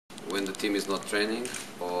when the team is not training,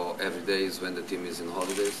 or every day is when the team is in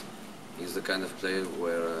holidays. He's the kind of player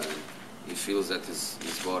where he feels that his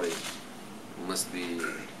body must be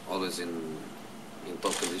always in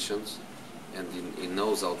top conditions, and he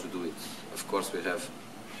knows how to do it. Of course, we have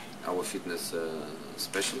our fitness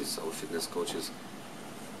specialists, our fitness coaches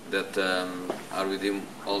that are with him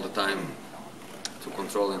all the time to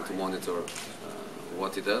control and to monitor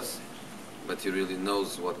what he does, but he really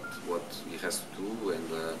knows what he has to do, and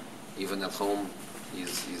even at home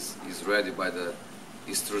he's ready by the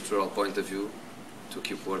structural point of view to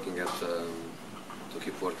keep working at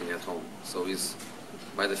home. So he's,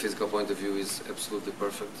 by the physical point of view, he's absolutely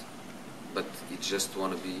perfect, but he just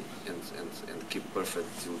want to be and keep perfect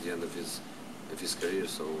till the end of his career.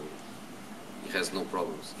 So he has no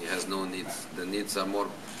problems. He has no needs. The needs are more,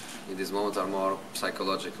 in this moment, are more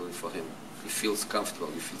psychologically for him. He feels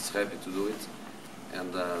comfortable. He feels happy to do it,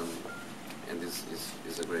 and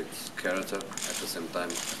is a great character. At the same time,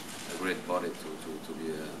 a great body to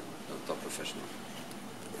be a top professional.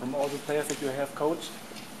 From all the players that you have coached,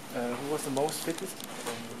 who was the most fittest?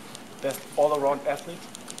 Best all-around athlete?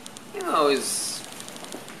 You know, it's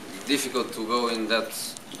difficult to go in that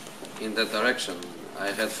direction. I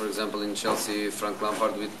had, for example, in Chelsea, Frank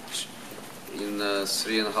Lampard, which in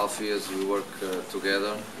 3.5 years we worked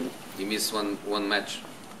together. He missed one match.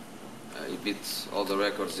 He beat all the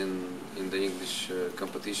records in the English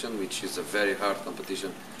competition, which is a very hard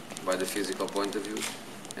competition by the physical point of view.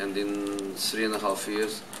 And in 3.5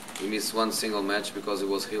 years, he missed one single match because he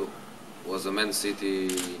was ill. It was a Man City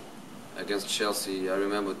against Chelsea. I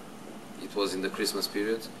remember it was in the Christmas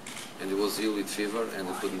period, and he was ill with fever, and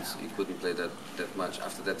he couldn't play that much.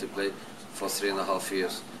 After that, he played for 3.5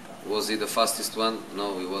 years. Was he the fastest one?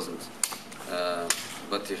 No, he wasn't.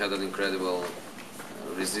 But he had an incredible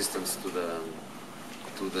resistance to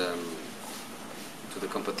the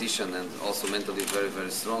competition, and also mentally very,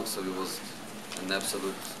 very strong. So he was an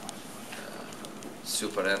absolute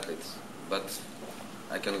super athlete. But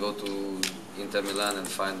I can go to Inter Milan and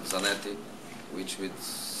find Zanetti, which with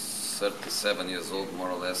 37 years old, more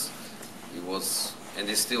or less, he was, and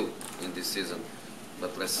he's still in this season.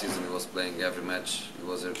 But last season he was playing every match. He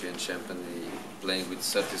was European champion. He playing with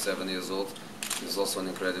 37 years old. He's also an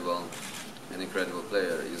incredible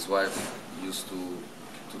player. His wife used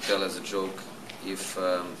to tell as a joke, if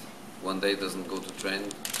one day doesn't go to train,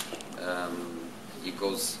 he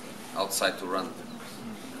goes outside to run.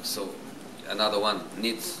 So another one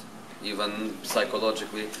needs, even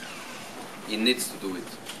psychologically, he needs to do it.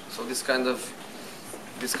 So this kind of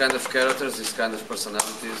characters, this kind of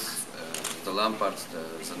personalities, the Lampards, the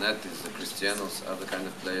Zanettis, the Cristianos are the kind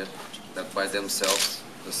of player that by themselves,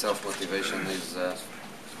 the self-motivation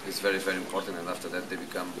is very, very important, and after that they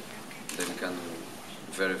become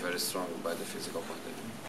very, very strong by the physical point of view.